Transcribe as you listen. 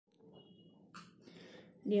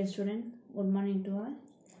Dear student, good morning to all.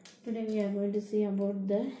 Today we are going to see about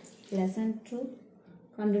the lesson 2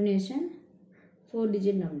 continuation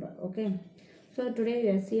 4-digit number. Okay. So today we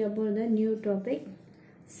are see about the new topic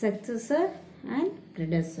successor and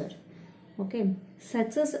predecessor. Okay.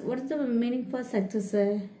 Successor. What is the meaning for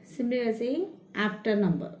successor? Simply we are saying after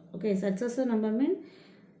number. Okay. Successor number means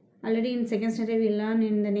already in second standard we learn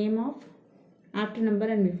in the name of after number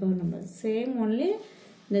and before number. Same only.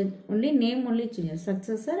 The only name only changes.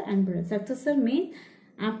 Successor and predecessor. Successor means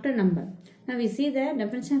after number. Now we see the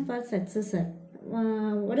definition for successor.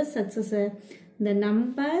 What is successor? The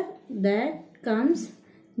number that comes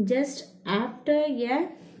just after a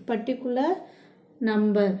particular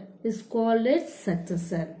number is called its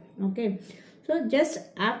successor. Okay. So just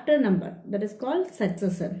after number, that is called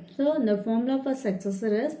successor. So the formula for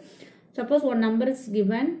successor is, suppose one number is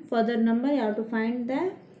given, for that number you have to find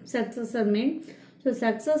the successor mean. So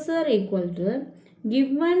successor equal to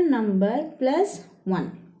given number plus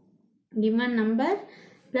 1. Given number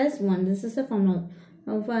plus 1. This is the formula.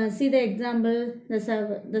 See the example.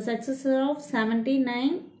 The successor of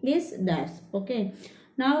 79 is dash. Okay.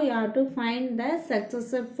 Now you have to find the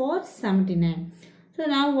successor for 79. So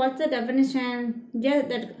now what's the definition? Just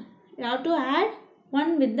that you have to add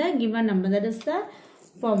 1 with the given number. That is the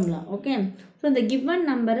formula. Okay. So the given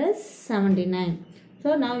number is 79.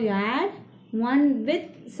 So now you add 1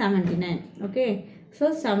 with 79. Okay.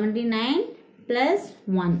 So 79 plus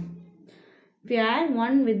 1. If you add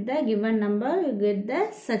 1 with the given number, you get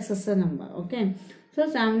the successor number. Okay. So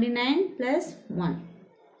 79 plus 1.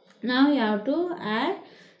 Now you have to add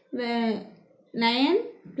 9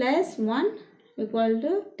 plus 1 equal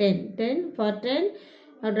to 10. 10 for 10,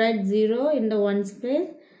 you write 0 in the ones place.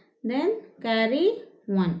 Then carry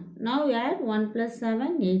 1. Now you add 1 plus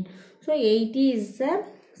 7, 8. So 80 is the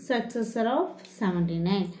successor of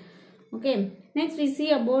 79. Okay. Next we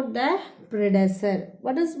see about the predecessor.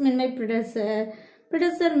 What does mean by predecessor?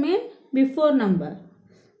 Predecessor means before number.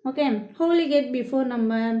 Okay. How will you get before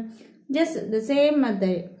number? Just the same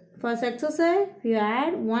method. For successor, you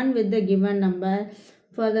add 1 with the given number.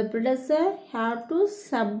 For the predecessor, you have to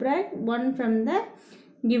subtract 1 from the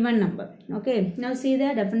given number. Okay. Now see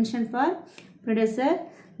the definition for predecessor.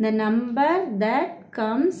 The number that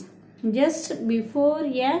comes just before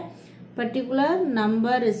a particular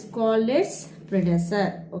number is called its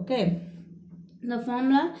predecessor. Okay. The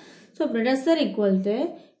formula. So predecessor equal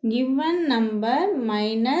to given number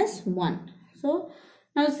minus 1. So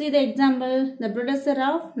now see the example. The predecessor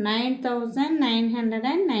of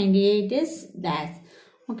 9998 is dash.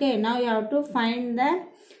 Okay. Now you have to find the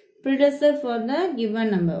predecessor for the given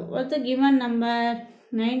number. What's the given number?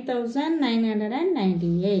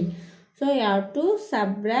 9998. So you have to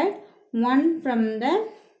subtract 1 from the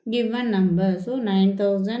given number. So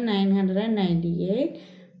 9998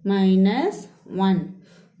 minus 1.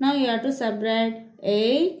 Now you have to subtract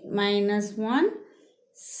 8 minus 1,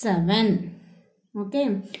 7.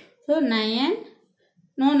 Okay. So 9.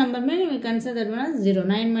 No number means we consider that one as 0.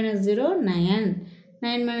 9 minus 0, 9.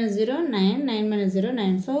 9 minus 0, 9. 9 minus 0,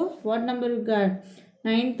 9. So what number we got?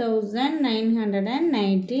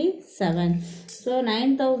 9997. So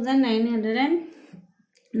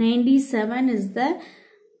 9997 is the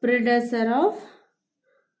predecessor of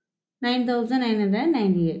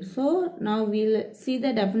 9998. So now we'll see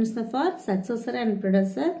the definition for successor and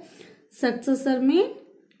predecessor. Successor means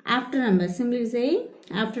after number. Simply saying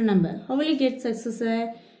after number. How will you get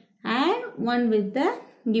successor? Add 1 with the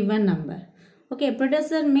given number. Okay.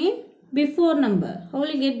 Predecessor means before number. How will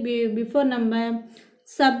you get before number?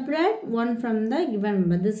 Subtract 1 from the given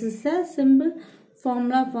number. This is a simple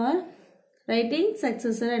formula for writing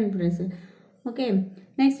successor and predecessor. Okay.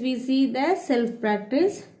 Next we see the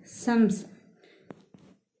self-practice sums.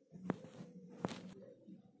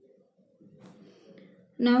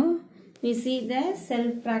 Now we see the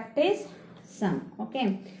self-practice sum.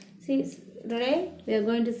 Okay. See, today we are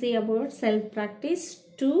going to see about self-practice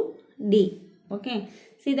 2D. Okay.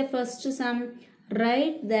 See the first sum.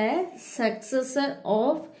 Write the successor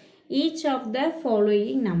of each of the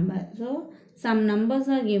following number. So some numbers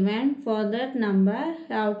are given. For that number,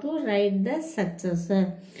 you have to write the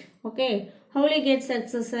successor. Okay. How will you get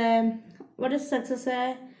successor? What is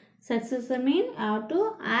successor? Successor means you have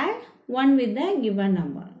to add 1 with the given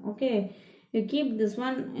number. Okay. You keep this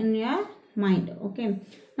one in your mind. Okay.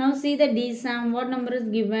 Now see the D sum. What number is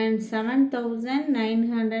given?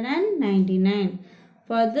 7999.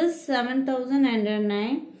 For this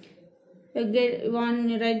 7909,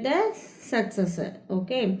 you write the successor.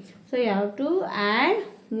 Okay. So you have to add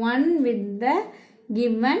 1 with the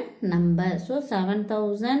given number. So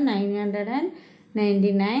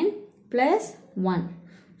 7999 plus 1.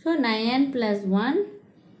 So 9 plus 1,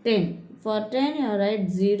 10. For 10 you write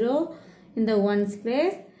 0 in the ones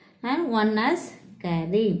place and 1 as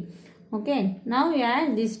carry. Okay. Now you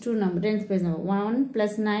add these two numbers. 10 place number. 1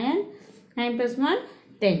 plus 9. 9 plus 1,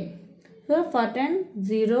 10. So for 10,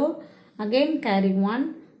 0. Again carry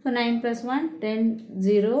 1. So 9 plus 1, 10,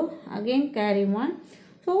 0. Again carry 1.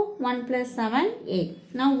 So 1 plus 7, 8.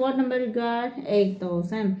 Now what number you got?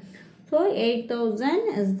 8,000. So 8,000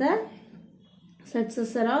 is the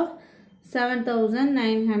successor of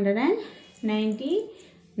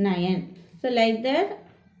 7,999. So like that,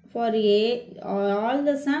 for all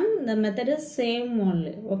the sum, the method is same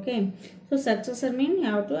only. Okay. So successor means you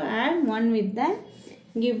have to add 1 with the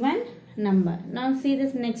given number. Now see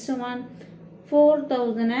this next one,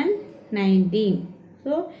 4,090.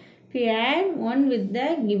 So if you add 1 with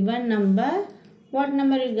the given number, what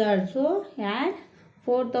number you got? So add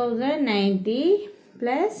 4,090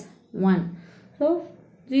 plus 1. So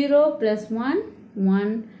 0 plus 1,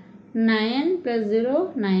 1. 9 plus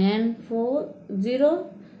 0, 9, 4, 0,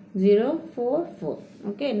 0, 4, 4.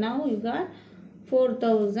 Okay, now you got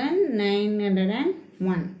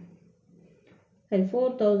 4,901. Sorry,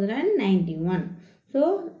 4,091.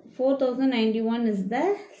 So 4,091 is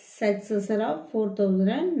the successor of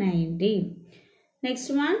 4,090. Next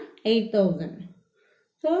one, 8,000.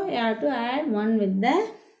 So you have to add 1 with the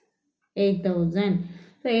 8,000.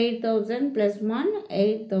 So 8,000 plus 1,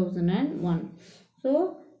 8,001.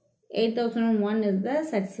 So 8,001 is the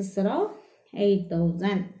successor of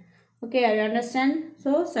 8,000. Okay, I understand.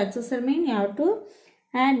 So successor means you have to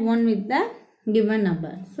add 1 with the given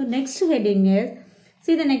number. So next heading is,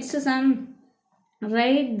 see the next sum.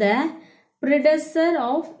 Write the predecessor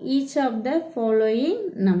of each of the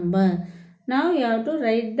following number. Now you have to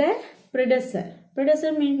write the predecessor.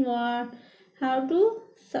 Predecessor means what?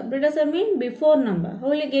 Predecessor means before number. How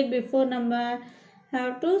will you get before number?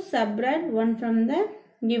 Have to subtract 1 from the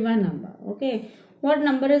given number. Okay. What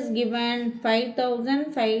number is given?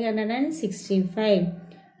 5,565.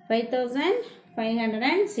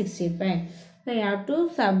 5,565. So you have to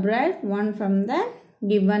subtract 1 from the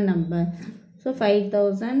given number. So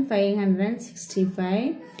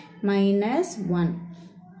 5,565 minus 1.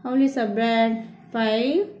 How will you subtract?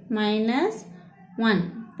 5 minus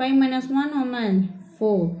 1. 5 minus 1 how much?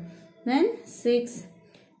 4. Then 6,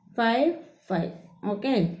 5, 5.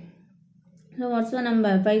 Okay. So what's the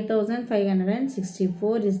number?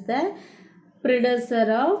 5,564 is the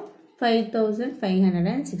predecessor of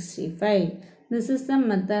 5,565. This is the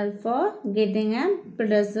method for getting a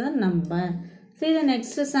predecessor number. See the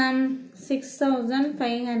next sum,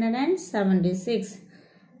 6,576.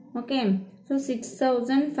 Okay. So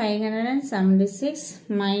 6,576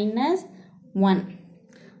 minus 1.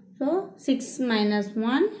 So 6 minus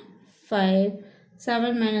 1, 5.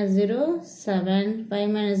 7 minus 0, 7. 5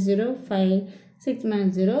 minus 0, 5. 6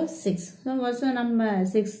 minus 0, 6. So what's the number?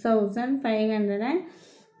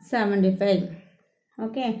 6,575.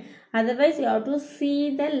 Okay. Otherwise you have to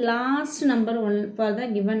see the last number for the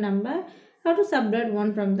given number. You have to subtract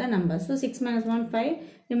 1 from the number. So 6 minus 1, 5.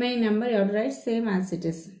 Remaining number you have to write same as it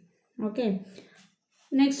is. Okay.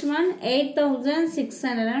 Next one,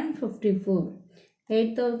 8,654.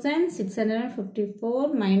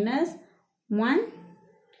 8,654 minus 1.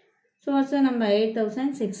 So what's the number?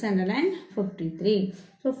 8,653.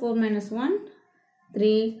 So 4 minus 1,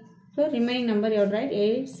 3. So remaining number you have to write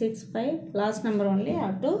 865. Last number only you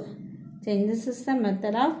have to change. This is the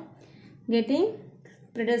method of getting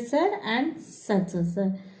predecessor and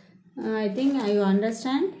successor. I think you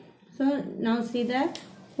understand. So now see the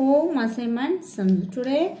home assignment sums.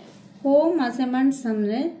 Today home assignment sums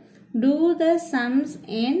is do the sums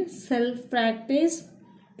in self-practice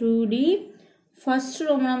 2D. First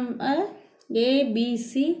room number A, B,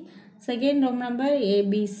 C. Second room number A,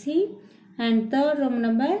 B, C. And third room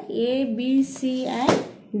number A, B, C and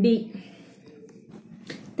D.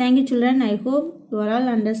 Thank you children. I hope you all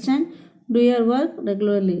understand. Do your work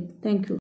regularly. Thank you.